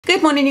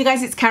Good morning you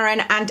guys, it's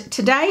Karen, and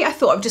today I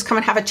thought I would just come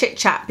and have a chit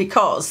chat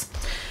because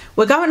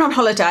we're going on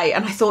holiday,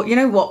 and I thought, you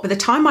know what, by the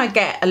time I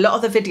get a lot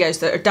of the videos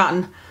that are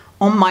done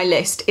on my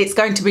list, it's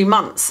going to be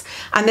months,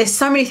 and there's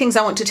so many things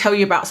I want to tell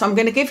you about, so I'm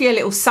going to give you a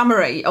little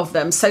summary of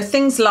them. So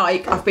things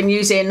like, I've been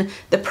using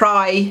the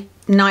Prai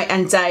night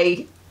and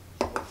day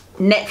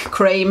neck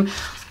cream.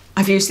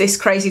 I've used this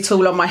crazy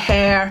tool on my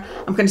hair.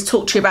 I'm going to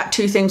talk to you about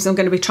two things I'm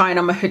going to be trying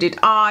on my hooded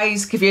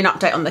eyes, give you an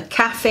update on the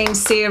caffeine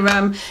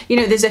serum. You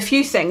know, there's a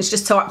few things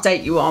just to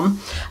update you on.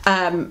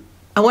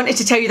 I wanted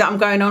to tell you that I'm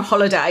going on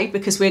holiday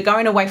because we're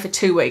going away for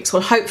 2 weeks.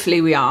 Well, hopefully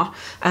we are.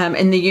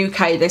 In the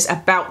UK, there's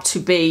about to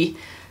be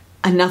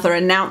another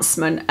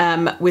announcement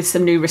with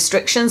some new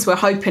restrictions. We're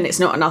hoping it's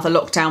not another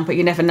lockdown, but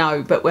you never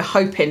know. But we're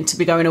hoping to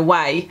be going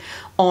away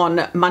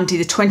on Monday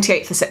the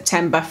 28th of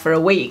September for a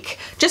week,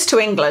 just to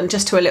England,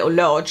 just to a little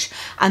lodge.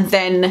 And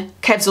then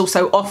Kev's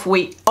also off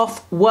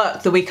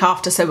work the week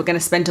after, so we're going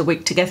to spend a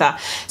week together.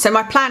 So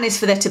my plan is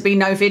for there to be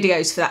no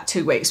videos for that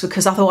 2 weeks,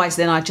 because otherwise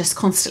then I just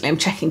constantly am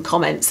checking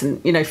comments and,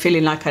 you know,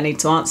 feeling like I need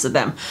to answer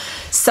them.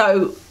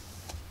 So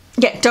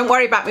yeah, don't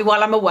worry about me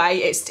while I'm away.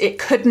 It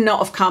could not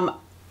have come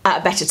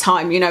at a better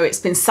time. You know, it's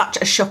been such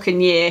a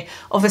shocking year.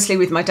 Obviously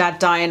with my dad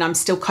dying, I'm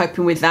still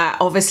coping with that.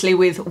 Obviously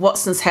with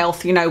Watson's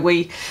health, you know,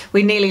 we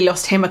nearly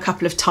lost him a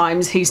couple of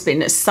times. He's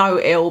been so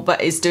ill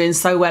but is doing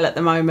so well at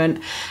the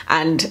moment.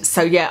 And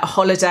so yeah, a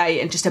holiday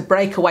and just a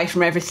break away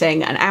from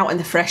everything and out in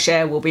the fresh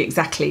air will be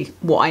exactly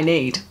what I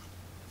need.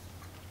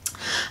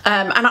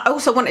 And I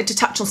also wanted to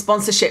touch on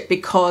sponsorship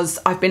because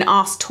I've been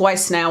asked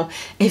twice now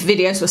if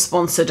videos were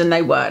sponsored and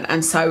they weren't,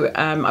 and so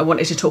I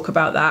wanted to talk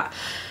about that.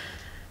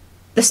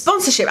 The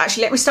sponsorship,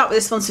 actually, let me start with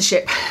the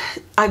sponsorship.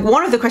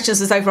 One of the questions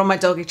was over on my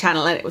doggy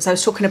channel, and I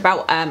was talking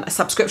about a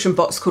subscription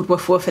box called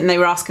Woof Woof, and they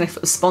were asking if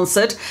it was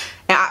sponsored. It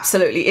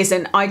absolutely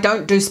isn't. I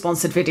don't do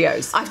sponsored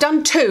videos. I've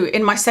done 2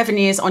 in my 7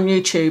 years on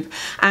YouTube,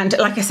 and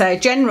like I say,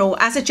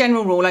 as a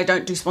general rule, I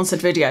don't do sponsored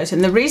videos.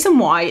 And the reason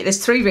why,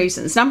 there's 3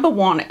 reasons. Number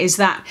 1 is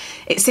that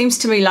it seems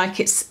to me like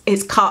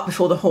it's cart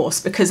before the horse,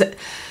 because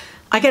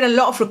I get a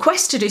lot of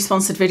requests to do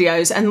sponsored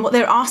videos, and what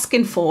they're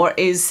asking for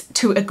is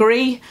to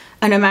agree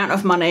an amount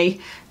of money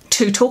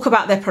to talk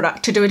about their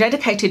product, to do a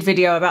dedicated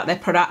video about their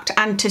product,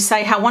 and to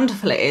say how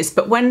wonderful it is.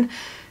 But when,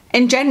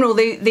 in general,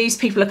 these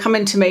people are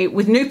coming to me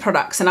with new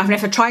products and I've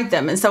never tried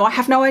them, and so I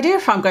have no idea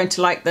if I'm going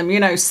to like them, you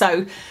know.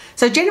 So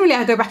generally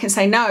I go back and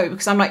say no,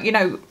 because I'm like, you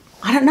know,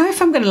 I don't know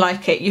if I'm going to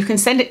like it. You can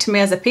send it to me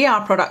as a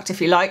PR product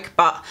if you like,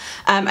 but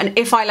and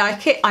if I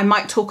like it, I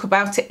might talk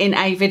about it in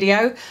a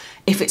video.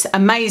 If it's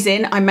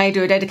amazing, I may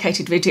do a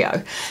dedicated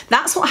video.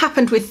 That's what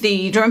happened with do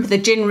you remember the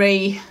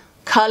Jinri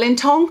curling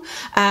tong?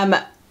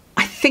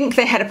 I think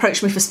they had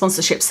approached me for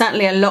sponsorship.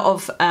 Certainly a lot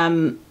of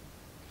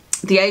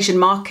the Asian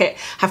market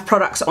have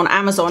products on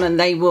Amazon, and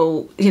they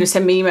will, you know,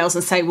 send me emails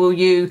and say,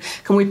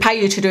 can we pay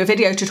you to do a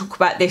video to talk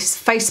about this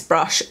face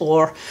brush,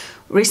 or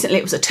recently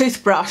it was a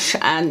toothbrush,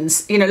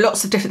 and, you know,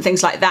 lots of different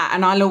things like that.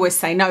 And I'll always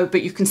say no,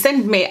 but you can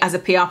send me it as a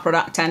PR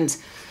product, and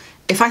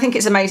if I think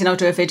it's amazing, I'll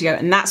do a video.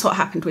 And that's what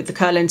happened with the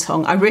curling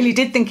tong. I really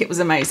did think it was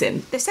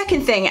amazing. The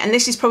second thing, and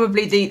this is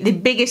probably the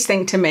biggest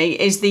thing to me,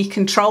 is the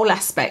control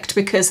aspect,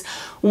 because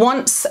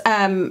once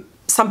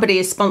somebody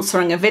is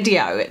sponsoring a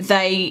video,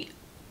 they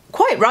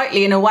quite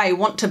rightly, in a way,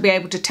 want to be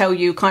able to tell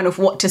you kind of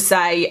what to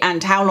say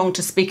and how long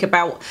to speak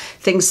about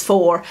things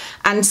for.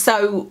 And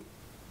so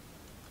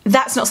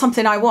that's not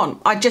something I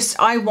want.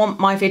 I want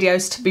my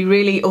videos to be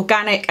really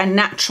organic and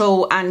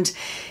natural, and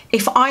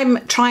if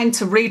I'm trying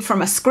to read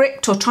from a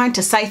script or trying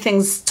to say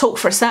things, talk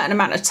for a certain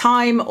amount of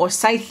time, or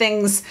say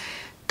things,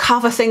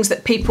 cover things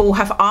that people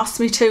have asked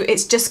me to,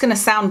 it's just going to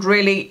sound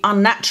really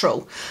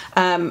unnatural,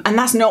 and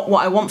that's not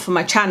what I want for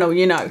my channel,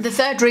 you know. The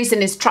third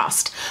reason is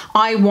trust.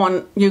 I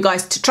want you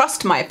guys to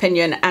trust my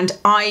opinion, and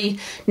I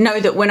know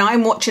that when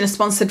I'm watching a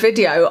sponsored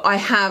video, I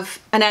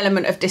have an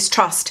element of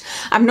distrust.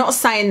 I'm not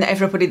saying that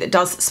everybody that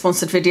does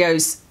sponsored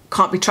videos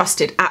can't be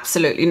trusted,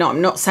 absolutely not.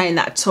 I'm not saying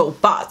that at all,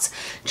 but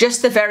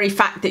just the very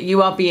fact that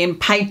you are being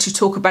paid to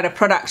talk about a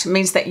product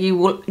means that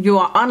you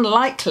are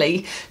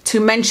unlikely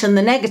to mention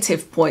the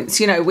negative points.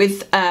 You know,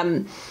 with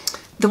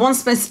the one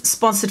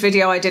sponsored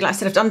video I did, like I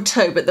said, I've done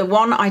 2, but the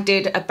one I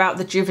did about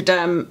the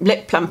Juvederm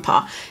lip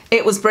plumper,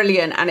 it was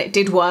brilliant and it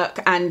did work,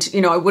 and, you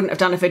know, I wouldn't have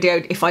done a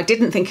video if I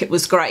didn't think it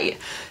was great.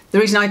 The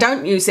reason I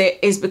don't use it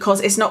is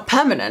because it's not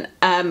permanent,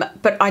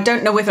 but I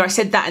don't know whether I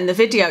said that in the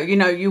video. You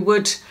know, you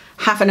would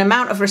have an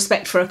amount of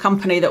respect for a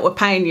company that were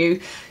paying you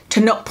to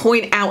not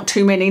point out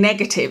too many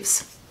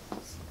negatives.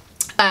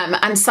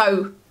 And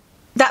so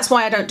that's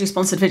why I don't do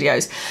sponsored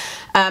videos.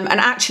 And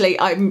actually,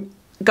 I'm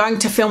going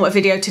to film a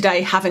video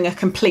today having a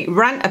complete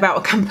rant about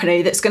a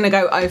company that's going to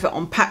go over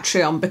on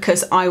Patreon,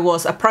 because I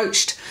was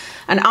approached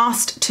and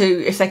asked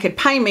if they could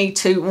pay me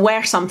to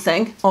wear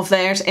something of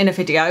theirs in a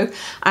video,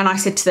 and I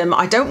said to them,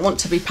 I don't want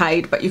to be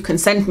paid, but you can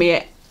send me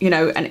it, you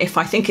know, and if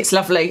I think it's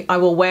lovely, I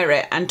will wear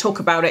it and talk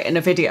about it in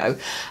a video.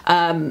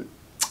 And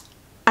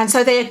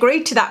so they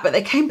agreed to that, but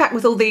they came back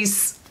with all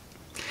these,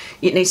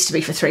 it needs to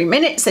be for 3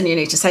 minutes and you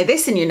need to say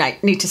this and you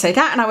need to say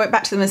that. And I went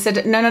back to them and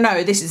said,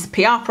 no, this is a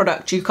PR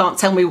product. You can't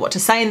tell me what to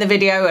say in the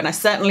video, and I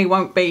certainly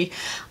won't be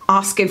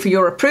asking for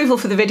your approval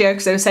for the video,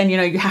 because they were saying, you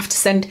know, you have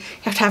to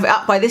have it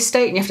up by this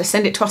date and you have to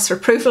send it to us for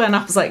approval. And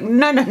I was like,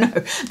 no,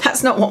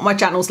 that's not what my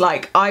channel's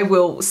like. I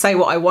will say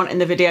what I want in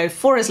the video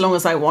for as long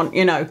as I want,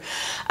 you know.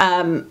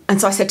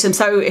 And so I said to them,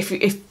 so if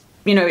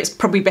you know, it's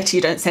probably better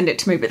you don't send it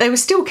to me. But they were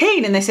still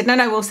keen, and they said, no,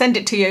 we'll send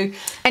it to you.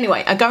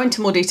 Anyway, I go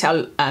into more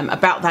detail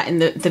about that in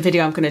the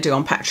video I'm going to do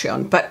on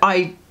Patreon. But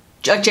I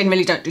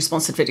generally don't do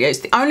sponsored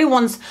videos. The only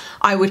ones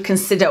I would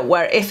consider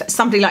where if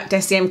somebody like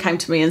DCM came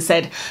to me and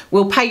said,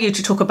 we'll pay you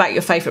to talk about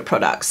your favourite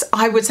products,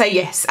 I would say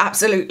yes,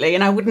 absolutely.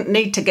 And I wouldn't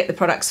need to get the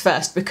products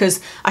first,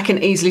 because I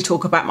can easily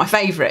talk about my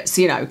favourites,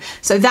 you know.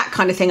 So that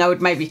kind of thing I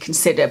would maybe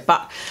consider.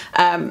 But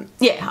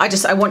yeah,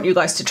 I want you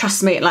guys to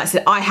trust me. And like I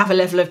said, I have a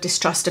level of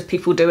distrust of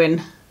people doing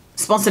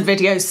sponsored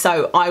videos,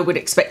 so I would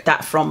expect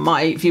that from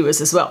my viewers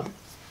as well.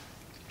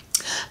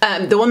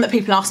 The one that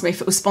people asked me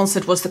if it was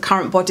sponsored was the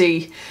Current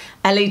Body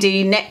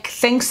LED neck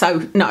thing.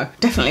 So no,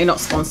 definitely not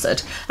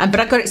sponsored. But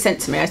I got it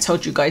sent to me. I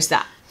told you guys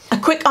that. A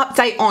quick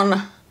update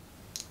on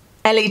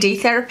LED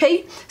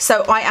therapy.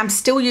 So I am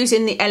still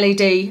using the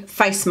LED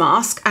face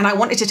mask, and I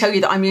wanted to tell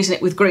you that I'm using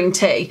it with green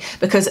tea,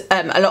 because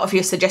a lot of you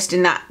are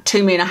suggesting that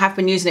to me, and I have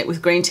been using it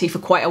with green tea for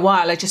quite a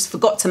while. I just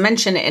forgot to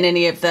mention it in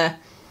any of the,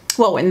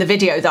 well, in the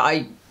video that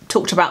I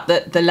talked about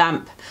the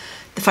lamp,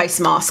 the face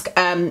mask.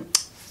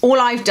 All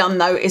I've done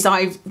though is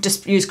I've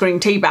just used green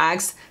tea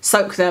bags,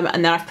 soak them,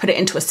 and then I've put it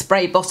into a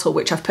spray bottle,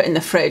 which I've put in the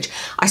fridge.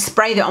 I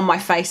spray that on my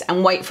face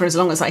and wait for as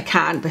long as I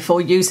can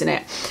before using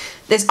it.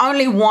 There's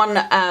only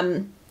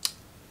one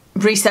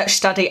research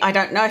study. I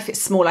don't know if it's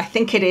small. I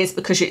think it is,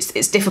 because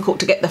it's difficult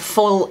to get the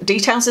full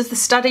details of the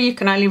study. You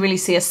can only really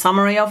see a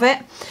summary of it.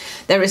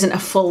 There isn't a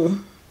full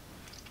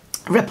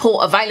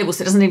report available,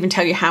 so it doesn't even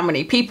tell you how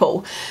many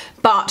people.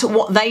 But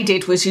what they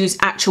did was use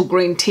actual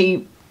green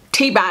tea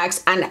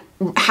bags and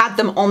had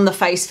them on the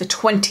face for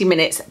 20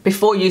 minutes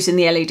before using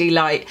the LED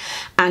light,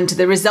 and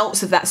the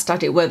results of that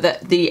study were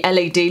that the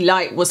LED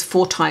light was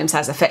 4 times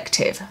as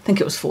effective. I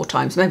think it was 4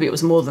 times, maybe it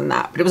was more than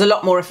that, but it was a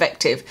lot more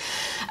effective.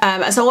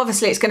 So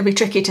obviously it's going to be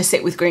tricky to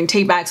sit with green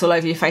tea bags all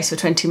over your face for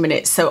 20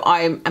 minutes, so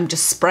I'm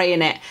just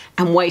spraying it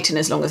and waiting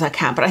as long as I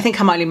can. But I think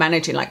I'm only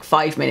managing like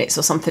 5 minutes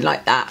or something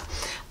like that.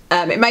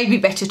 It may be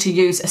better to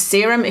use a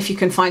serum if you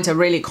can find a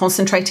really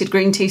concentrated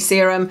green tea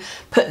serum.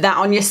 Put that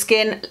on your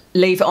skin,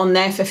 leave it on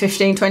there for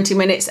 15-20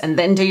 minutes, and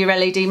then do your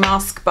LED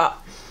mask. But,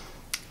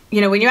 you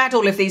know, when you add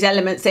all of these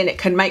elements in, it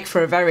can make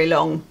for a very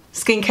long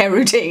skincare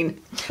routine.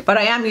 But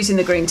I am using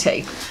the green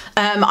tea.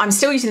 I'm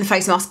still using the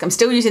face mask. I'm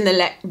still using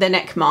the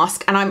neck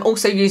mask, and I'm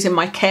also using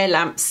my Care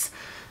Lamps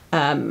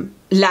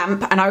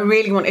lamp, and I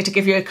really wanted to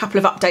give you a couple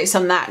of updates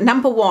on that.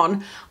 Number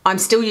one, I'm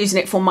still using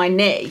it for my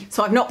knee,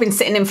 so I've not been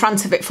sitting in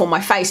front of it for my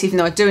face, even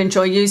though I do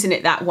enjoy using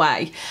it that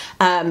way.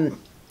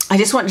 I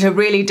just wanted to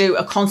really do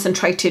a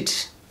concentrated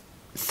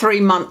 3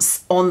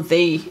 months on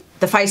the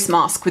face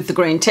mask with the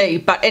green tea.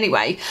 But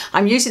anyway,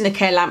 I'm using the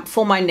Care Lamp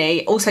for my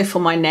knee, also for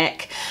my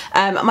neck.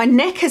 My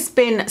neck has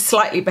been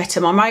slightly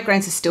better. My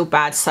migraines are still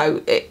bad,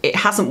 so it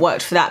hasn't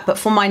worked for that. But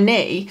for my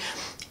knee,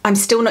 I'm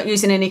still not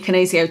using any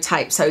kinesio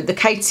tape. So the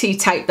KT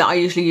tape that I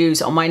usually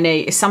use on my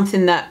knee is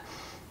something that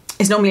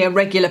is normally a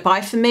regular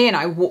buy for me, and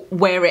I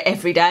wear it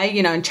every day,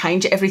 you know, and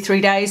change it every 3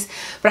 days.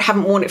 But I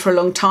haven't worn it for a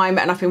long time,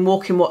 and I've been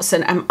walking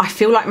Watson, and I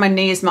feel like my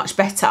knee is much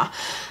better.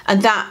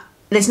 And that,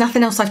 there's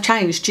nothing else I've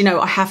changed. You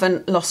know, I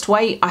haven't lost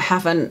weight. I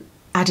haven't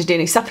added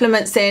any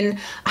supplements in.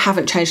 I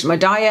haven't changed my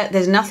diet.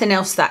 There's nothing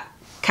else that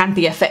can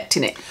be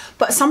affecting it.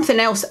 But something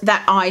else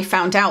that I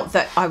found out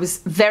that I was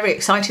very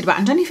excited about,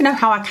 and I don't even know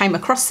how I came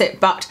across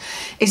it, but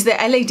is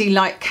that LED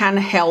light can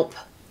help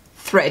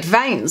thread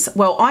veins.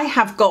 Well, I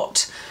have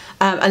got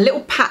a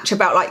little patch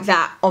about like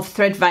that of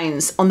thread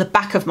veins on the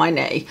back of my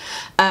knee.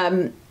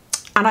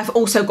 And I've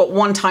also got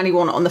one tiny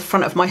one on the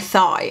front of my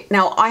thigh.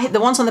 Now, the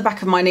ones on the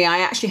back of my knee I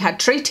actually had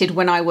treated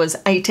when I was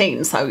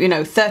 18, so, you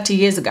know, 30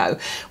 years ago,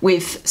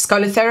 with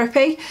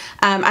sclerotherapy.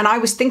 And I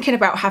was thinking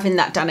about having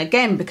that done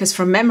again, because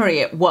from memory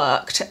it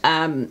worked.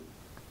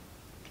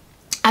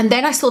 And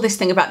then I saw this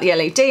thing about the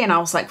LED, and I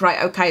was like,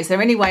 right, okay, is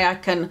there any way I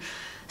can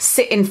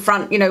sit in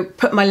front, you know,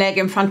 put my leg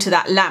in front of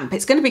that lamp?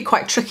 It's going to be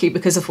quite tricky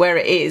because of where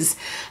it is.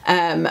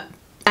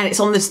 And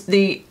it's on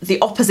the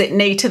opposite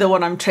knee to the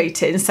one I'm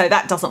treating, so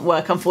that doesn't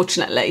work,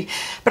 unfortunately.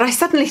 But I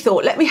suddenly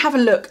thought, let me have a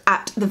look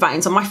at the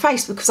veins on my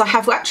face, because I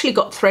have actually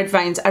got thread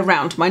veins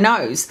around my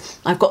nose.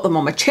 I've got them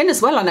on my chin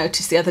as well, I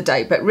noticed the other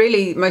day, but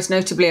really most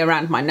notably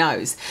around my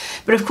nose.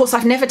 But of course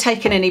I've never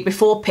taken any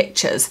before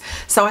pictures,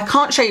 so I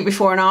can't show you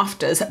before and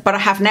afters, but I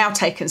have now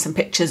taken some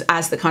pictures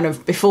as the kind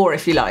of before,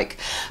 if you like.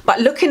 But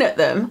looking at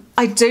them,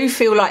 I do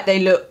feel like they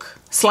look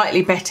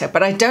slightly better,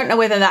 but I don't know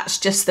whether that's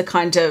just the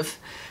kind of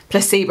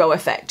placebo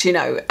effect, you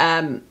know.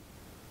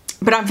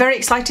 But I'm very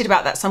excited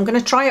about that, so I'm going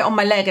to try it on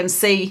my leg and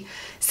see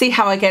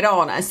how I get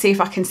on, and see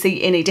if I can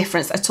see any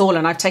difference at all.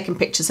 And I've taken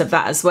pictures of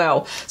that as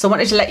well, so I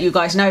wanted to let you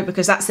guys know,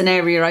 because that's an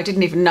area I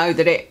didn't even know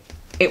that it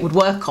it would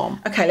work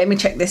on. Okay, let me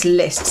check this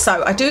list.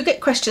 So I do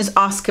get questions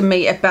asking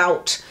me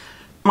about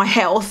my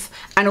health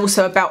and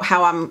also about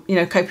how I'm, you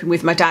know, coping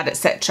with my dad,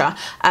 etc.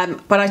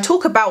 But I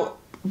talk about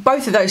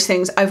both of those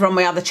things over on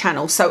my other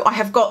channel. So I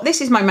have got,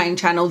 this is my main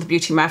channel, the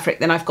Beauty Maverick.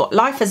 Then I've got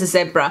Life as a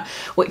Zebra,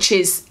 which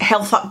is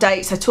health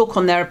updates. I talk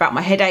on there about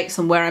my headaches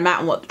and where I'm at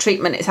and what the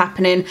treatment is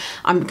happening.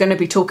 I'm going to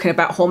be talking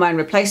about hormone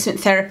replacement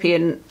therapy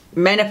and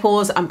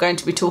menopause. I'm going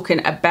to be talking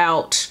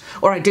about,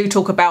 or I do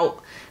talk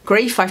about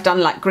grief. I've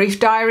done like grief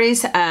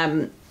diaries.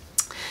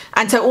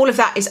 And so all of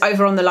that is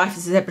over on the Life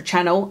as a Zebra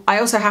channel. I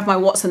also have my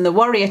Watson the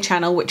Warrior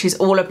channel, which is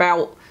all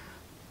about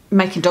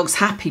making dogs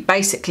happy.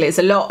 Basically, there's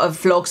a lot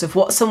of vlogs of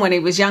Watson when he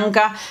was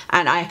younger,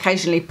 and I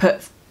occasionally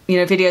put, you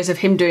know, videos of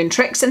him doing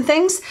tricks and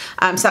things.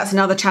 So that's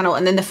another channel.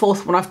 And then the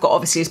fourth one I've got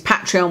obviously is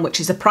Patreon, which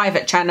is a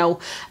private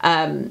channel,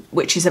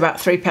 which is about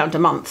 £3 a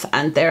month,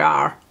 and there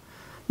are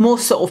more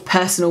sort of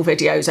personal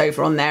videos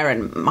over on there,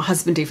 and my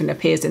husband even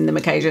appears in them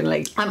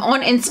occasionally. I'm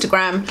on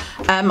Instagram.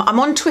 I'm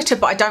on Twitter,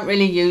 but I don't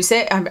really use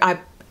it.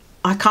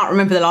 I can't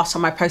remember the last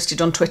time I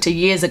posted on Twitter.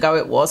 Years ago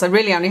it was. I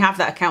really only have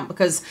that account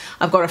because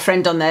I've got a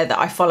friend on there that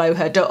I follow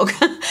her dog.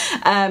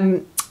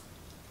 I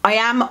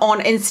am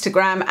on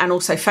Instagram and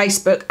also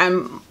Facebook,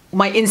 and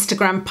my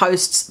Instagram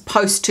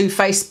post to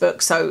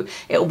Facebook, so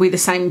it'll be the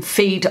same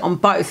feed on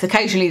both.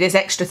 Occasionally there's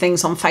extra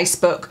things on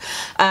Facebook,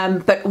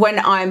 but when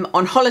I'm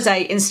on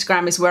holiday,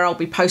 Instagram is where I'll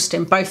be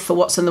posting both for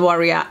Watson the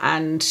Warrior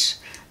and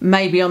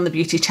maybe on the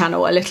beauty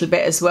channel a little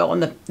bit as well, on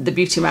the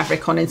Beauty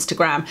Maverick on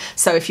Instagram.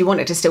 So if you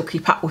wanted to still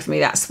keep up with me,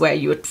 that's where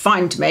you would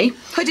find me.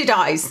 Hooded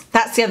eyes,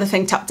 that's the other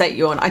thing to update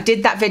you on. I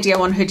did that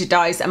video on hooded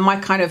eyes and my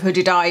kind of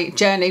hooded eye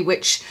journey,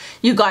 which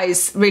you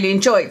guys really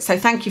enjoyed. So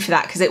thank you for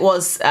that, because it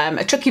was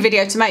a tricky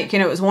video to make. You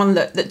know, it was one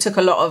that took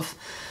a lot of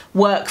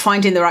work,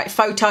 finding the right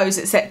photos,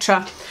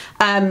 etc.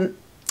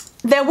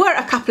 There were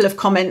a couple of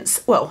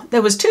comments, well,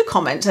 there was 2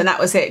 comments and that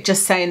was it,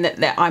 just saying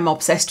that I'm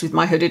obsessed with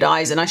my hooded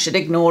eyes and I should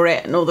ignore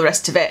it and all the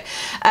rest of it.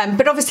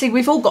 But obviously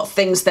we've all got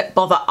things that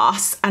bother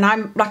us, and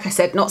I'm, like I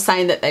said, not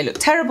saying that they look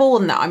terrible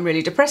and that I'm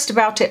really depressed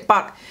about it,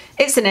 but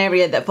it's an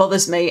area that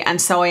bothers me,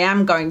 and so I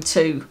am going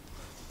to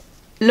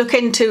look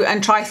into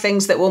and try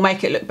things that will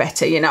make it look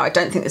better. You know, I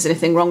don't think there's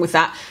anything wrong with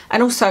that.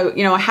 And also,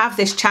 you know, I have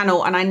this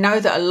channel and I know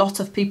that a lot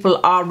of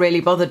people are really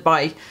bothered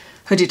by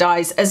hooded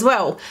eyes as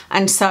well,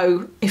 and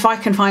so if I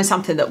can find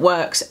something that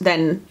works,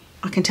 then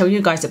I can tell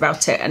you guys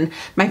about it, and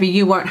maybe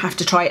you won't have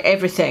to try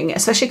everything,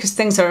 especially because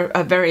things are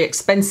very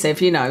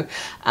expensive. You know,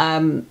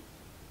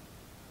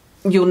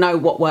 you'll know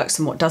what works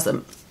and what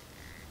doesn't.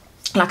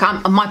 Like,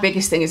 my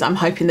biggest thing is I'm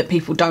hoping that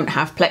people don't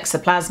have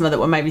plexoplasma that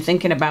were maybe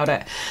thinking about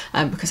it,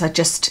 because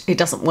it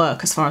doesn't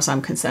work as far as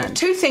I'm concerned.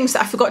 2 things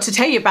that I forgot to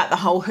tell you about the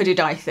whole hooded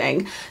eye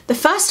thing. The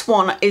first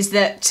one is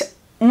that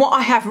what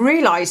I have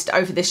realised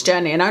over this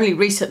journey, and only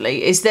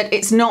recently, is that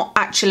it's not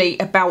actually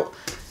about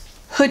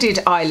hooded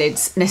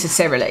eyelids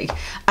necessarily.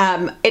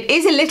 It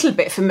is a little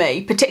bit for me,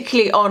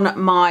 particularly on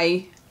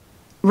my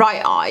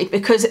right eye,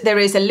 because there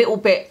is a little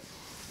bit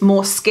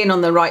more skin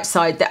on the right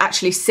side that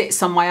actually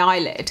sits on my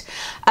eyelid.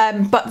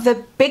 But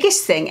the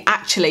biggest thing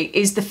actually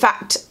is the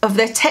fact of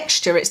their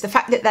texture. It's the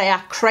fact that they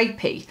are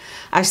crepey,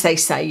 as they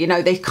say, you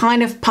know, they're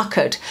kind of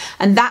puckered,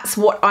 and that's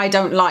what I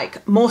don't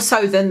like, more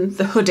so than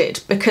the hooded,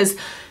 because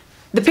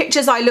the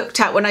pictures I looked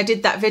at when I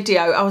did that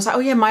video, I was like, oh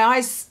yeah, my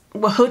eyes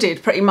were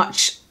hooded pretty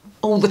much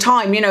all the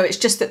time. You know, it's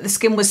just that the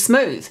skin was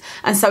smooth,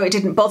 and so it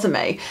didn't bother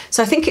me.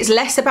 So I think it's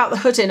less about the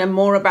hooding and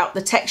more about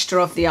the texture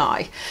of the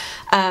eye,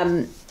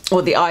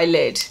 or the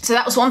eyelid. So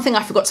that was one thing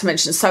I forgot to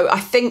mention. So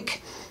I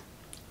think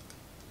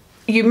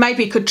you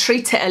maybe could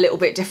treat it a little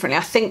bit differently.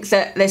 I think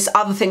that there's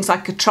other things I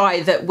could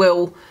try that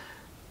will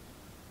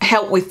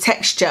help with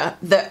texture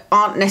that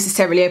aren't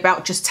necessarily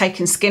about just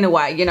taking skin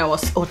away, you know,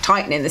 or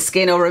tightening the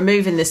skin or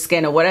removing the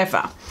skin or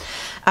whatever.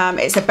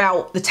 It's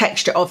about the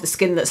texture of the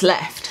skin that's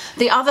left.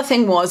 The other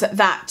thing was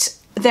that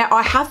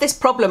I have this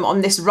problem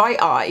on this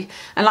right eye,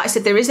 and like I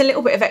said, there is a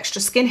little bit of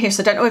extra skin here,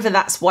 so I don't know whether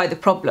that's why the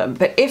problem,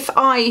 but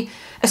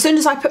as soon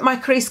as I put my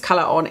crease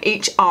colour on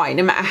each eye,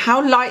 no matter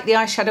how light the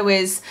eyeshadow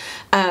is,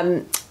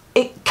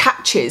 it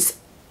catches.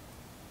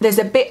 There's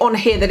a bit on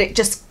here that it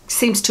just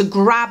seems to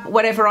grab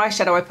whatever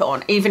eyeshadow I put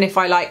on. Even if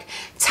I like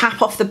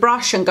tap off the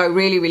brush and go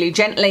really, really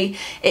gently,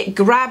 it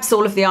grabs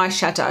all of the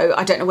eyeshadow.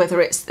 I don't know whether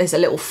there's a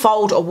little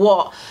fold or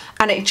what,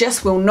 and it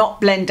just will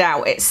not blend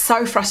out. It's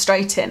so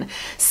frustrating.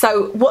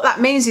 So what that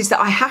means is that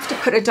I have to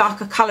put a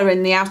darker colour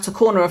in the outer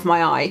corner of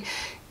my eye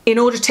in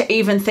order to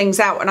even things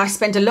out, and I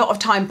spend a lot of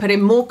time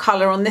putting more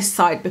colour on this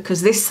side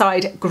because this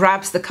side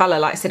grabs the colour.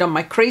 Like I said, on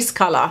my crease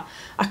colour,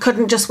 I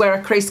couldn't just wear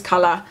a crease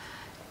colour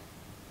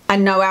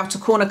and no outer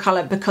corner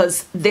colour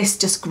because this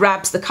just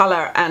grabs the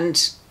colour,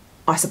 and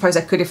I suppose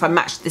I could if I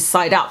matched this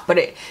side up, but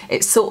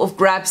it sort of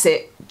grabs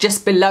it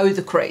just below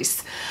the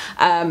crease.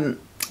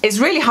 It's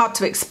really hard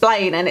to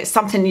explain, and it's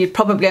something you'd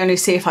probably only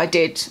see if I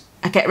did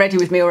a Get Ready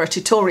With Me or a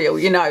tutorial,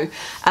 you know,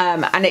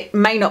 and it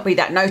may not be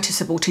that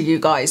noticeable to you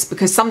guys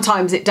because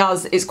sometimes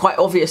it's quite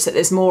obvious that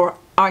there's more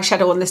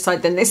eyeshadow on this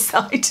side than this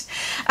side.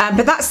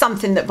 But that's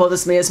something that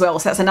bothers me as well.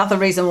 So that's another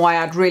reason why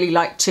I'd really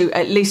like to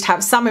at least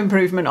have some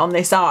improvement on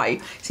this eye.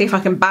 See if I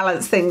can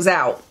balance things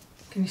out.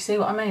 Can you see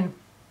what I mean?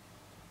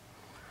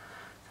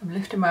 I'm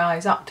lifting my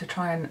eyes up to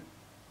try and,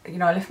 you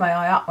know, I lift my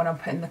eye up when I'm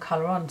putting the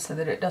colour on so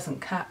that it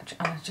doesn't catch,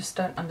 and I just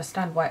don't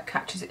understand why it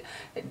catches it.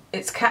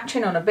 It's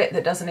catching on a bit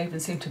that doesn't even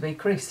seem to be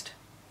creased.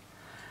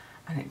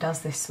 And it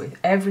does this with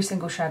every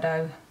single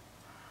shadow.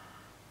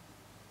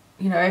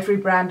 You know, every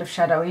brand of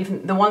shadow,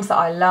 even the ones that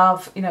I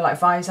love, you know, like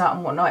Visor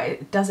and whatnot,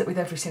 it does it with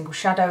every single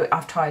shadow.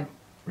 I've tried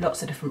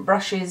lots of different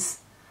brushes.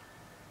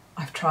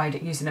 I've tried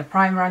using a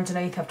primer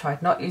underneath. I've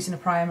tried not using a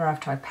primer.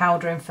 I've tried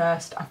powdering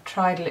first. I've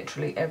tried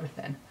literally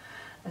everything.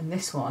 And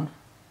this one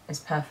is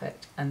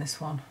perfect, and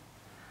this one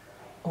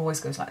always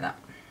goes like that,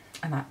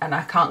 and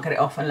I can't get it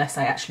off unless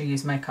I actually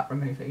use makeup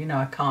remover. You know,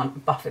 I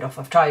can't buff it off.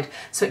 I've tried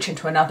switching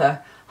to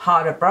another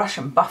harder brush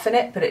and buffing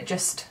it, but it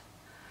just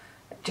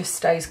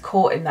stays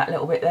caught in that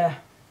little bit there.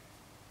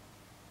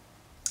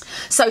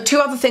 So two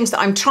other things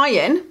that I'm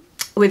trying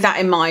with that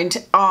in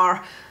mind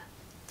are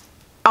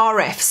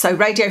RF, so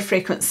radio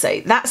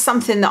frequency. That's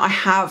something that I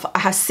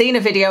have seen a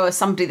video of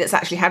somebody that's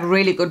actually had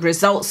really good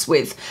results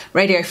with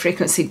radio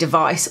frequency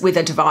device, with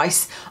a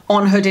device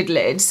on hooded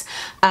lids.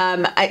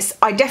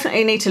 I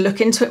definitely need to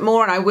look into it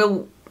more, and I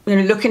will, you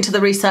know, look into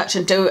the research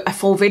and do a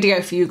full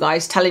video for you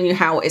guys telling you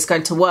how it's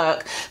going to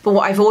work. But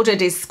what I've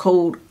ordered is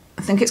called,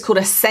 I think it's called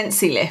a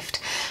Sensilift,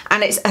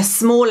 and it's a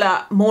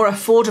smaller, more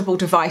affordable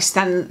device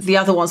than the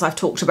other ones I've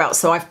talked about.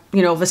 So I've,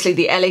 you know, obviously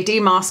the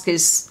LED mask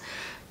is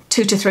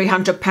 £200 to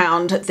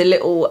 £300. The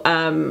little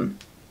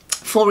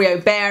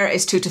Foreo Bear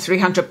is £200 to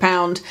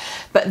 £300,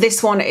 but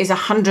this one is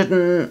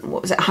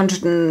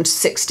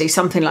 160,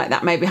 something like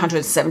that, maybe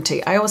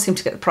 170. I always seem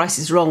to get the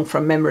prices wrong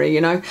from memory,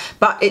 you know,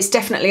 but it's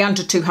definitely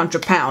under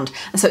 £200,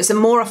 and so it's a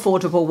more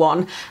affordable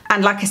one.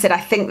 And like I said, I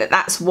think that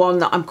that's one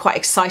that I'm quite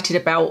excited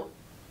about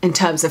in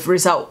terms of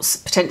results,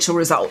 potential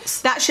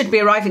results. That should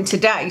be arriving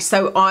today,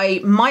 so I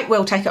might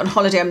well take it on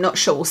holiday. I'm not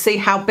sure. We'll see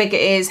how big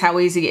it is, how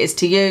easy it is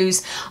to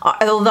use.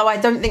 Although I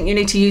don't think you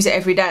need to use it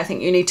every day. I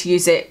think you need to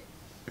use it,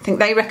 I think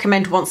they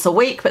recommend once a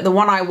week, but the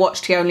one I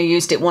watched, he only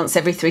used it once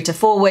every 3 to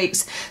 4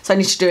 weeks. So I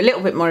need to do a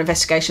little bit more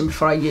investigation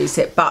before I use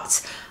it,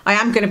 but I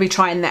am going to be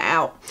trying that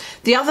out.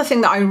 The other thing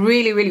that I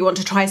really, really want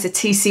to try is a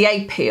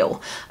TCA Peel.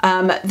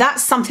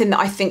 That's something that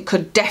I think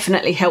could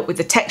definitely help with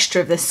the texture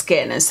of the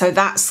skin. And so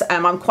that's,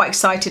 I'm quite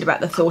excited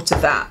about the thought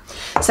of that.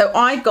 So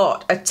I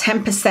got a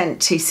 10%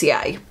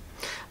 TCA.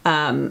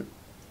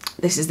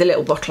 This is the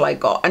little bottle I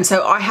got. And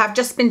so I have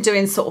just been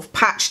doing sort of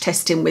patch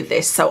testing with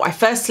this. So I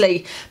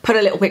firstly put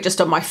a little bit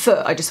just on my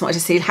foot. I just wanted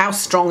to see how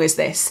strong is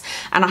this.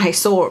 And I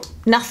saw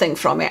nothing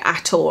from it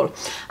at all.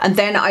 And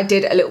then I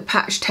did a little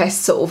patch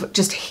test sort of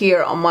just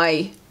here on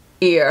my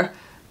ear.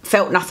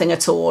 Felt nothing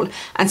at all.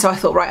 And so I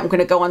thought, right, I'm going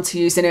to go on to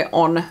using it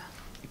on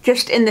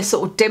just in this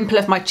sort of dimple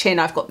of my chin.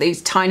 I've got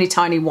these tiny,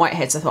 tiny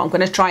whiteheads. I thought I'm going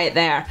to try it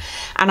there.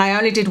 And I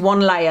only did one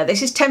layer.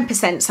 This is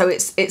 10%, so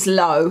it's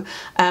low.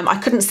 I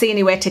couldn't see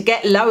anywhere to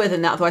get lower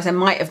than that. Otherwise I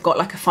might have got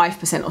like a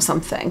 5% or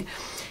something.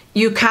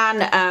 You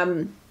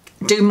can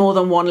do more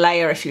than one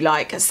layer if you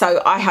like.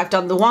 So I have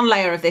done the one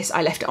layer of this.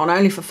 I left it on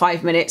only for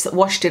 5 minutes,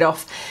 washed it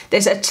off.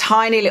 There's a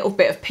tiny little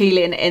bit of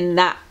peeling in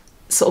that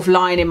sort of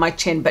line in my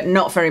chin, but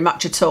not very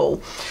much at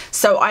all.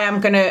 So I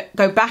am going to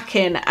go back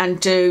in and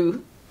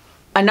do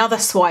another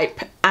swipe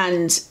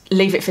and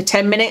leave it for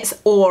 10 minutes,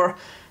 or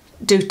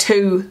do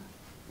two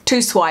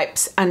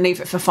swipes and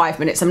leave it for 5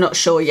 minutes. I'm not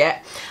sure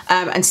yet,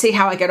 and see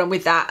how I get on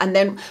with that. And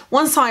then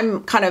once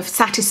I'm kind of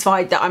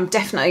satisfied that I'm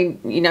definitely,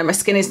 you know, my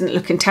skin isn't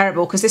looking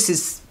terrible, because this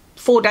is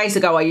 4 days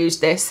ago I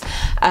used this,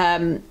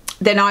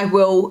 then I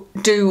will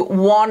do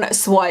one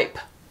swipe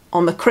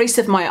on the crease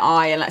of my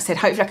eye. And like I said,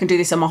 hopefully I can do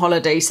this on my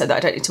holiday so that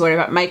I don't need to worry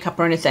about makeup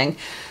or anything.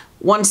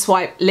 One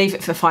swipe, leave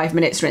it for 5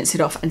 minutes, rinse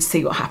it off, and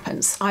see what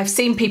happens. I've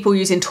seen people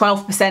using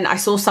 12%. I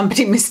saw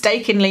somebody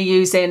mistakenly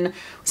using,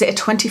 was it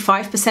a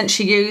 25%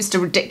 she used, a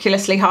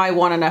ridiculously high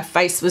one, and her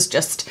face was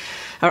just,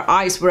 her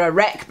eyes were a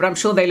wreck, but I'm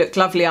sure they looked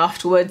lovely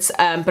afterwards.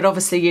 But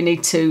obviously you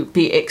need to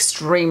be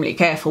extremely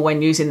careful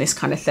when using this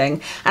kind of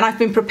thing. And I've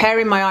been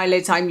preparing my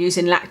eyelids. I'm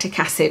using lactic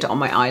acid on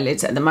my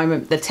eyelids at the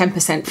moment, the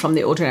 10% from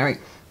The Ordinary.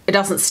 It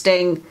doesn't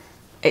sting,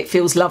 it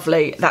feels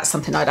lovely. That's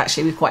something I'd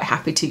actually be quite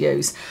happy to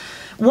use.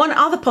 One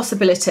other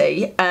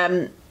possibility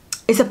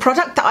is a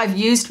product that I've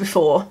used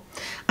before,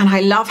 and I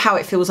love how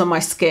it feels on my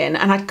skin,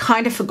 and I'd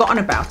kind of forgotten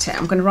about it.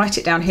 I'm going to write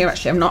it down here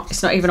actually.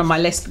 It's not even on my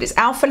list, but it's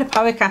alpha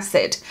lipoic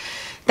acid.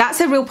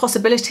 That's a real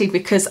possibility,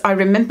 because I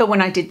remember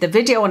when I did the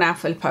video on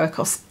alpha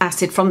lipoic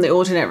acid from The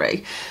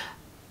Ordinary,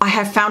 I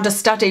have found a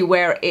study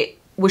where it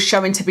was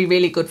showing to be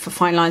really good for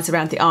fine lines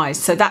around the eyes.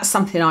 So that's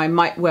something I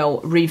might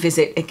well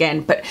revisit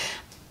again. But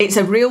it's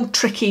a real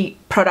tricky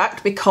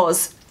product,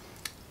 because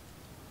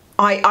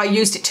I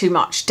used it too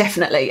much,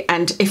 definitely.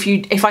 And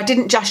if I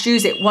didn't just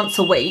use it once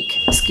a week,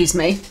 excuse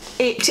me,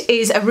 it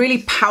is a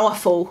really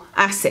powerful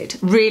acid,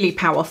 really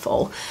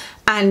powerful.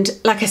 And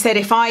like I said,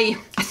 I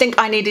think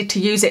I needed to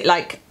use it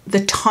like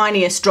the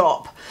tiniest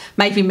drop,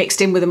 maybe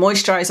mixed in with a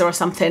moisturiser or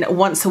something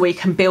once a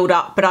week and build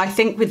up. But I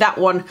think with that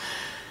one,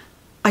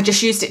 I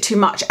just used it too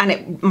much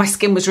and my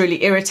skin was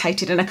really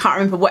irritated, and I can't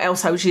remember what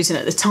else I was using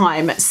at the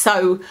time.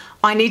 So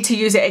I need to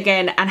use it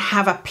again and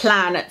have a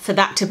plan for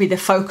that to be the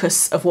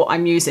focus of what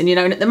I'm using, you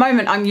know. And at the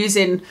moment I'm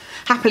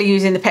happily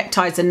using the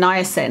peptides and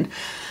niacin.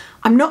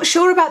 I'm not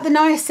sure about the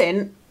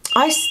niacin.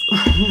 Oh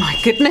my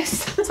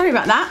goodness, sorry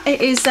about that.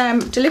 It is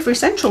Delivery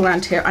Central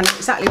around here. I know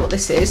exactly what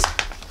this is.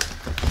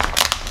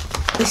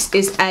 This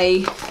is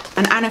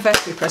an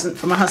anniversary present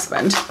for my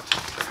husband.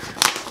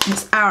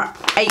 It's our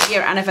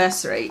 8-year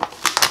anniversary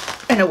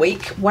in a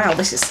week. Wow,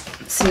 this is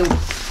sealed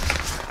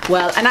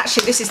well. And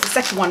actually this is the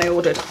second one I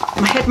ordered.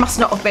 My head must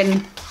not have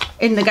been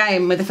in the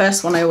game with the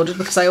first one I ordered,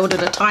 because I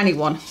ordered a tiny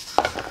one,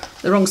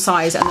 the wrong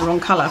size and the wrong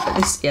colour. But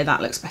this, yeah,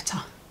 that looks better.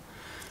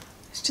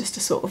 It's just a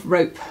sort of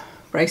rope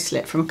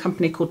bracelet from a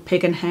company called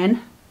Pig and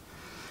Hen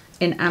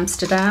in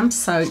Amsterdam.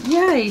 So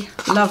yay,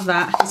 love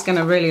that. He's going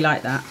to really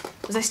like that.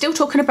 Was I still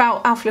talking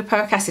about alpha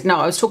lipoic acid? No,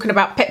 I was talking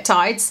about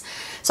peptides.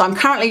 So I'm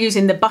currently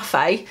using the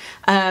buffet,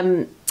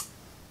 and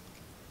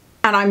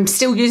I'm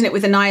still using it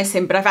with the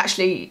niacin, but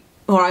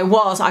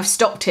I've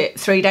stopped it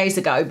 3 days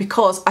ago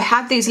because I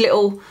had these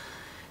little,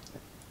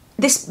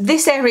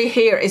 this area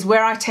here is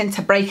where I tend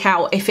to break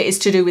out if it is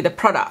to do with a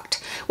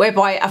product,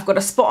 whereby I've got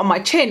a spot on my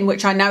chin,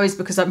 which I know is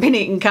because I've been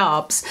eating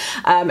carbs.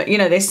 You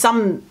know, there's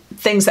some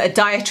things that are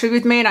dietary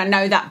with me, and I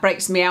know that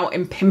breaks me out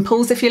in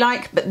pimples, if you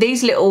like, but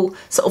these little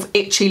sort of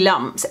itchy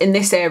lumps in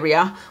this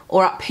area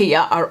or up here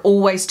are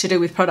always to do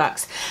with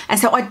products. And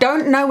so I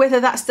don't know whether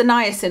that's the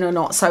niacin or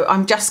not, so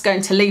I'm just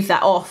going to leave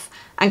that off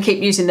and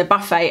keep using the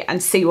buffet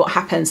and see what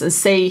happens and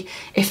see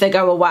if they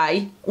go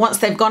away. Once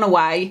they've gone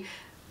away,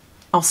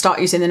 I'll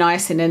start using the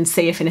niacin and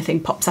see if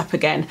anything pops up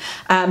again.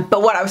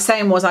 But what I was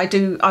saying was I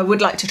would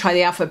like to try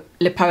the alpha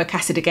lipoic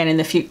acid again in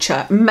the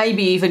future,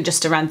 maybe even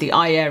just around the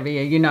eye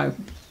area, you know.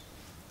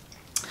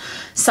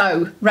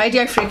 So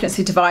radio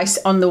frequency device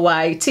on the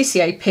way,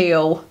 TCA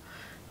Peel,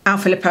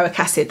 alpha lipoic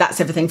acid, that's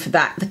everything for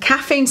that. The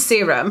caffeine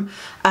serum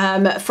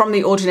from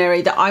The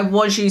Ordinary that I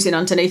was using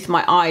underneath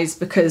my eyes,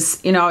 because,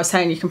 you know, I was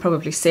saying, you can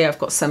probably see I've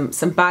got some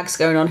bags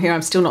going on here.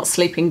 I'm still not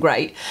sleeping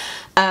great.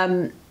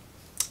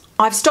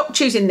 I've stopped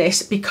using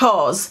this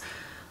because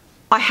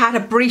I had a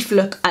brief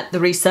look at the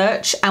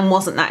research and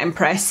wasn't that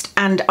impressed.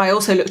 And I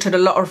also looked at a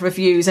lot of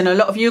reviews, and a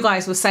lot of you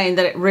guys were saying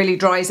that it really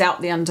dries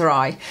out the under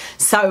eye.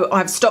 So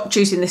I've stopped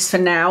using this for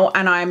now,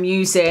 and I'm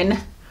using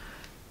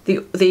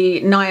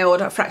the NIOD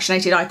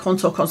Fractionated Eye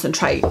Contour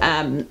Concentrate,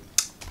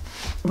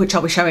 which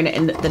I'll be showing it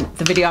in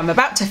the video I'm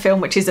about to film,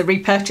 which is a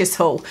repurchase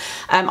haul.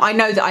 I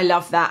know that I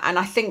love that, and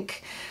I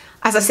think,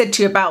 as I said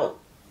to you about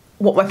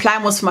what my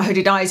plan was for my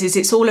hooded eyes, is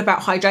it's all about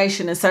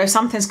hydration. And so if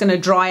something's going to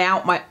dry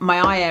out my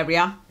eye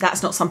area,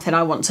 that's not something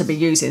I want to be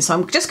using. So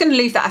I'm just going to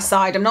leave that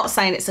aside. I'm not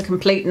saying it's a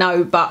complete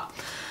no, but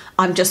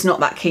I'm just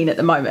not that keen at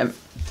the moment.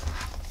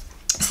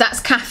 So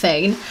that's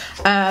caffeine.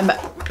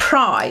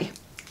 Prai.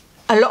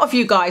 A lot of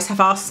you guys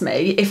have asked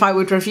me if I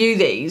would review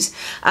these.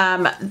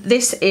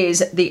 This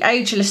is the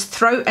Ageless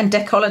Throat and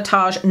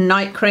Décolletage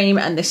Night Cream,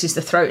 and this is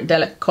the Throat and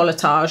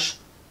Décolletage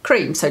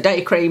cream, so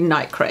day cream,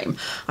 night cream.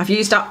 I've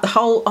used up the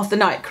whole of the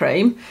night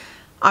cream.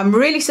 I'm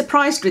really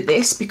surprised with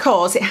this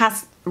because it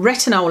has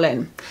retinol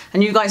in,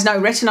 and you guys know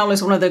retinol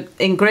is one of the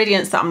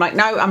ingredients that I'm like,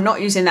 no, I'm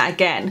not using that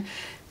again.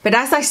 But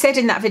as I said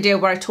in that video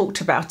where I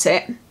talked about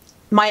it,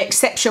 my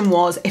exception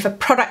was if a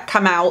product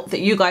come out that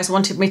you guys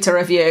wanted me to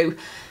review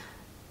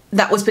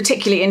that was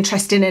particularly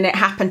interesting and it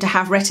happened to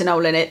have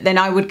retinol in it, then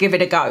I would give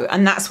it a go,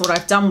 and that's what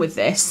I've done with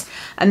this.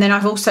 And then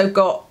I've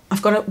got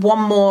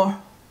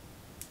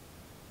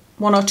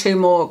one or two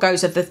more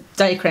goes of the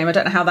day cream. I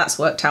don't know how that's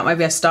worked out.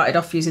 Maybe I started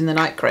off using the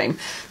night cream.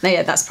 No,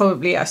 yeah, that's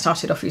probably, I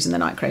started off using the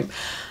night cream.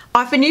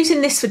 I've been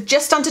using this for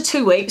just under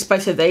 2 weeks,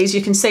 both of these.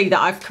 You can see that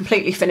I've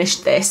completely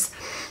finished this.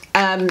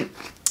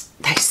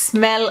 They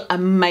smell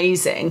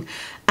amazing,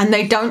 and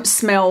they don't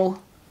smell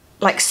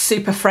like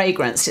super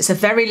fragranced. It's a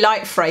very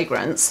light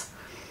fragrance.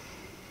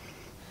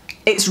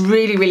 It's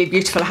really, really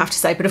beautiful, I have to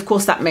say, but of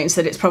course that means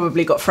that it's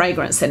probably got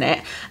fragrance in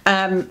it.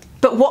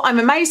 But what I'm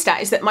amazed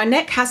at is that my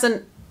neck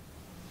hasn't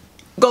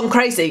gone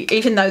crazy,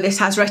 even though this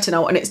has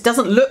retinol, and it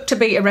doesn't look to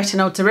be a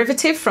retinol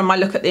derivative from my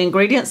look at the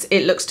ingredients.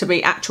 It looks to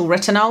be actual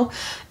retinol.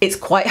 It's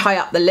quite high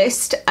up the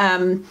list.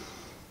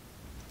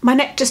 My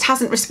neck just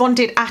hasn't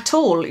responded at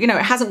all. You know,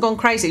 it hasn't gone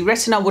crazy.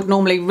 Retinol would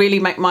normally really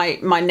make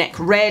my neck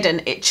red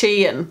and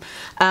itchy, and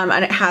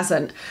it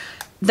hasn't.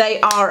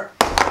 They are,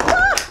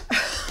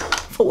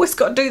 I've always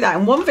got to do that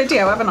in one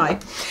video, haven't I?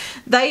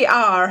 They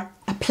are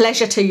a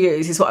pleasure to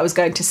use, is what I was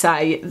going to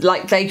say.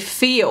 Like, they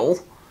feels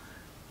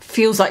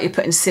like you're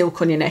putting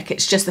silk on your neck.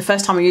 It's just the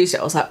first time I used it,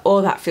 I was like, oh,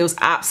 that feels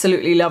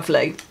absolutely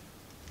lovely.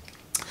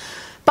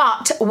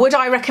 But would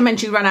I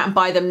recommend you run out and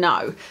buy them?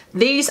 No.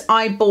 These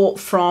I bought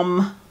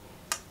from,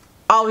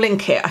 I'll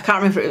link it. I can't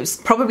remember. It was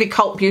probably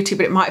Cult Beauty,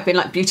 but it might have been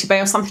like Beauty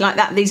Bay or something like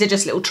that. These are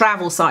just little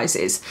travel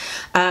sizes.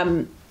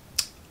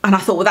 I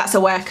thought, well, that's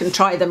a way I can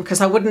try them, because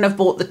I wouldn't have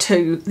bought the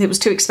two. It was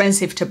too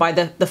expensive to buy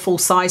the full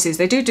sizes.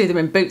 They do them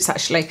in Boots,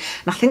 actually,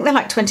 and I think they're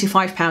like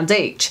 £25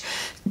 each.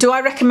 Do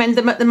I recommend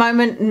them at the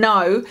moment?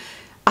 No.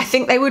 I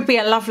think they would be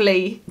a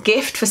lovely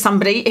gift for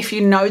somebody if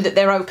you know that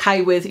they're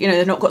okay with, you know,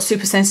 they've not got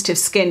super sensitive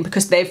skin,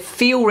 because they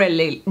feel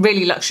really,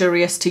 really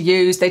luxurious to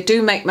use. They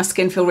do make my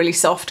skin feel really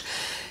soft.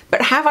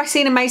 But have I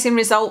seen amazing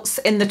results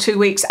in the 2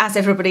 weeks as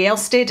everybody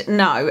else did?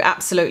 No,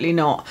 absolutely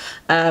not.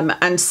 And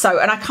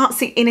I can't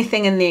see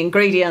anything in the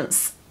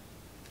ingredients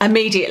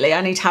immediately.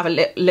 I need to have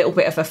a little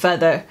bit of a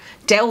further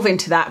delve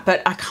into that,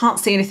 but I can't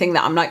see anything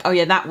that I'm like, oh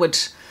yeah, that would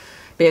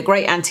be a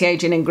great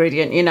anti-aging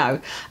ingredient, you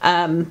know.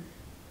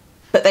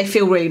 But they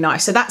feel really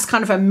nice. So that's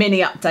kind of a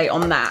mini update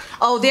on that.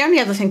 Oh, the only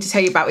other thing to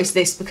tell you about is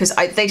this, because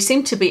they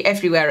seem to be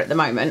everywhere at the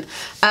moment.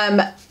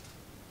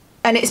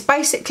 And it's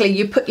basically,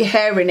 you put your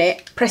hair in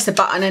it, press a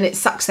button, and it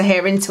sucks the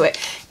hair into it.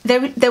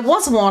 There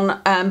was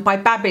one by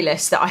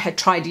Babyless that I had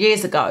tried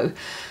years ago,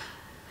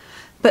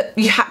 but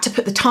you had to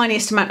put the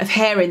tiniest amount of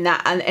hair in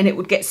that, and it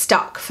would get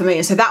stuck for me.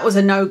 And so that was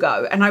a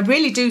no-go. And I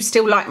really do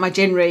still like my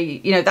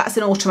Jinri, you know, that's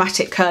an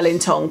automatic curling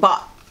tong,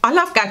 but I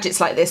love gadgets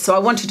like this, so I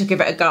wanted to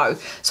give it a go.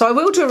 So I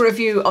will do a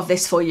review of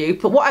this for you,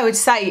 but what I would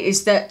say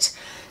is that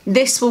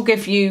this will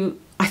give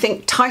you, I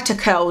think, tighter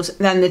curls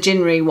than the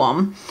Jinri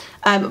one.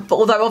 But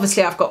although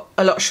obviously I've got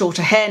a lot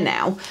shorter hair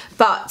now,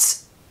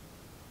 but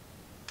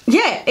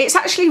yeah, it's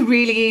actually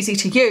really easy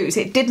to use.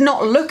 It did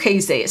not look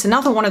easy. It's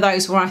another one of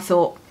those where I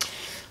thought,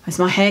 is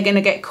my hair going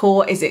to get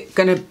caught? Is it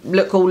going to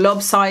look all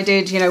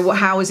lopsided? You know,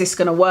 how is this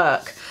going to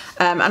work?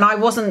 And I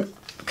wasn't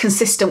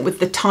consistent with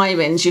the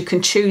timings. You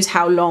can choose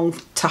how long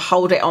to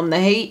hold it on the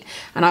heat,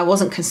 and I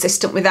wasn't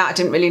consistent with that. I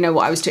didn't really know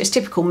what I was doing. It's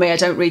typical me. I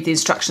don't read the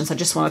instructions. I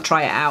just want to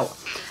try it out.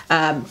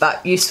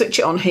 But you switch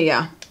it on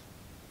here,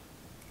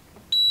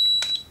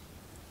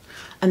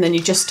 and then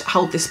you just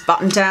hold this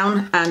button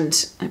down,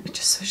 and let me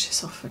just switch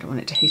this off. I don't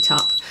want it to heat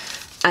up.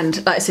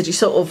 And like I said, you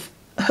sort of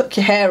hook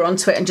your hair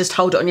onto it and just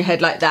hold it on your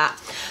head like that.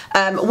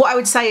 What I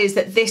would say is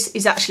that this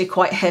is actually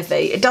quite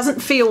heavy. It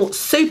doesn't feel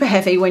super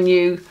heavy when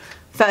you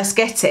first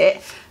get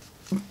it,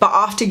 but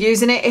after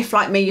using it, if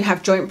like me you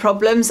have joint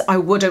problems, I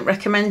wouldn't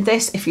recommend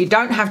this. If you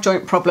don't have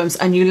joint problems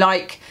and you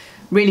like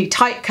really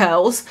tight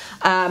curls,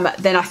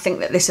 then I think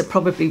that this would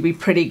probably be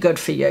pretty good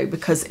for you,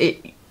 because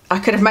I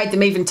could have made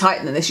them even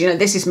tighter than this. You know,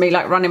 this is me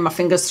like running my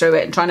fingers through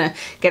it and trying to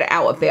get it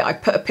out a bit. I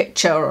put a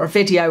picture or a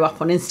video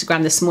up on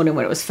Instagram this morning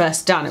when it was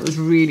first done. It was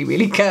really,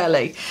 really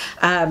curly.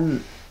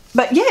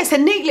 But yeah, it's a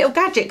neat little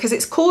gadget because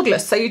it's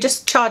cordless, so you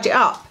just charge it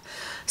up.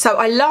 So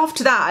I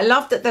loved that. I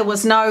loved that there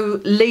was no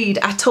lead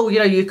at all. You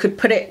know, you could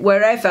put it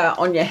wherever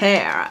on your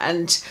hair,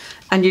 and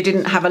you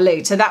didn't have a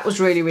lead. So that was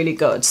really, really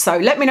good. So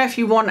let me know if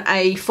you want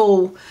a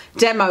full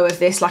demo of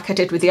this like I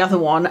did with the other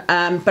one,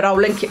 but I'll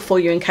link it for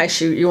you in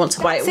case you want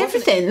to buy it. That's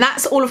everything.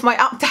 That's all of my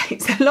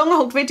updates. A long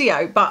old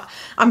video, but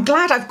I'm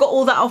glad I've got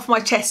all that off my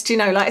chest. You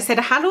know, like I said,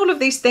 I had all of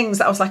these things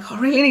that I was like, I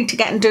really need to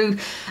get and do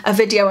a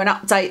video and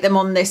update them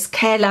on this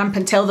care lamp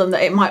and tell them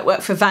that it might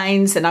work for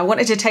veins. And I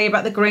wanted to tell you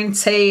about the green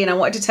tea, and I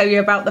wanted to tell you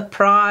about the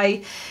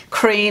Prai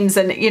creams,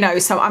 and you know,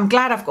 so I'm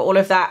glad I've got all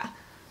of that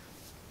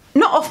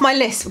not off my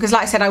list, because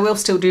like I said, I will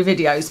still do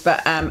videos,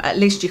 but at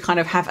least you kind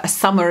of have a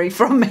summary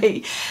from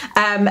me.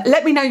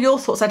 Let me know your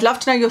thoughts. I'd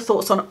love to know your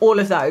thoughts on all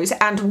of those,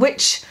 and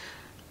which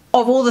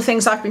of all the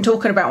things I've been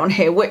talking about on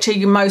here, which are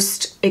you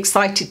most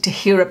excited to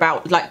hear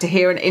about, like to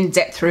hear an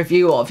in-depth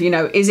review of? You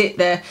know, is it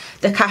the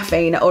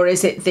caffeine, or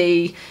is it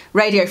the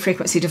radio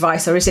frequency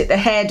device, or is it the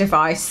hair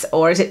device,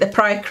 or is it the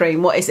Prai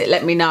cream? What is it?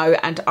 Let me know,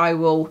 and I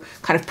will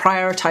kind of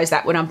prioritise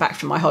that when I'm back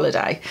from my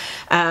holiday.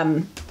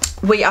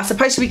 We are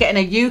supposed to be getting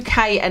a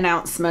UK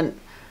announcement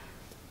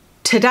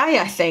today,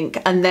 I think,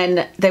 and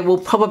then there will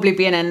probably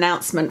be an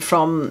announcement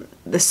from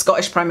the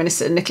Scottish Prime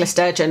Minister, Nicola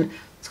Sturgeon.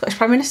 Scottish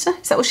Prime Minister?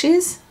 Is that what she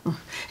is? Oh.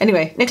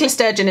 Anyway, Nicola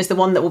Sturgeon is the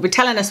one that will be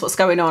telling us what's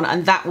going on,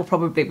 and that will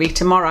probably be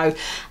tomorrow,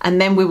 and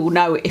then we will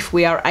know if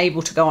we are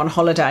able to go on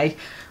holiday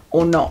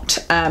or not.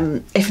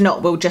 If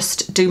not, we'll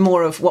just do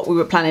more of what we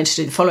were planning to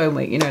do the following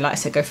week, you know, like I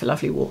said, go for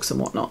lovely walks and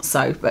whatnot.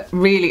 So, but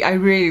really, I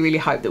really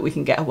hope that we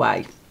can get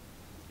away.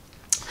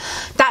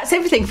 That's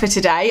everything for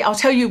today. I'll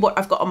tell you what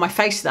I've got on my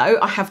face though.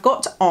 I have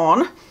got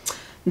on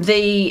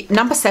the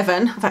number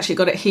 7. I've actually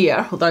got it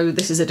here, although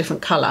this is a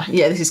different colour.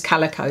 Yeah, this is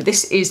Calico.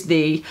 This is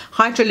the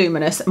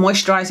Hydroluminous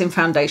Moisturising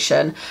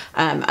Foundation,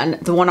 and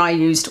the one I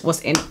used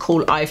was in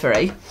Cool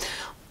Ivory.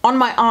 On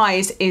my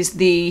eyes is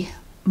the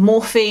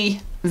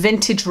Morphe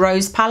Vintage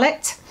Rose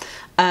palette.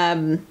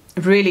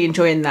 Really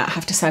enjoying that, I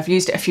have to say. I've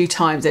used it a few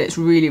times and it's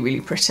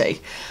really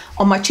pretty.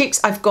 On my cheeks,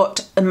 I've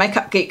got a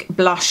Makeup Geek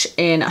blush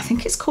in, I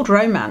think it's called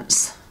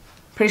Romance.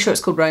 Pretty sure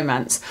it's called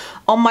Romance.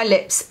 On my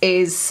lips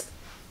is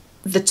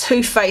the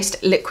Too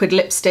Faced liquid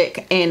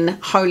lipstick in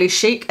Holy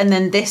Chic, and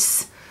then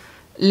this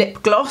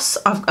lip gloss.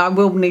 I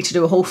will need to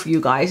do a haul for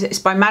you guys. It's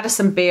by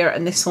Madison Beer,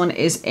 and this one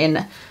is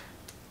in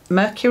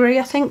Mercury,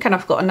 I think, and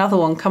I've got another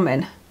one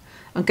coming.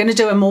 I'm going to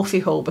do a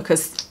Morphe haul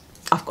because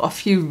I've got a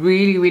few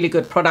really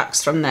good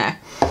products from there.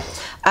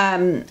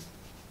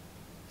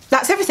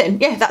 that's everything.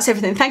 Yeah, that's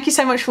everything. Thank you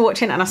so much for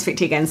watching, and I'll speak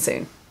to you again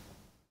soon.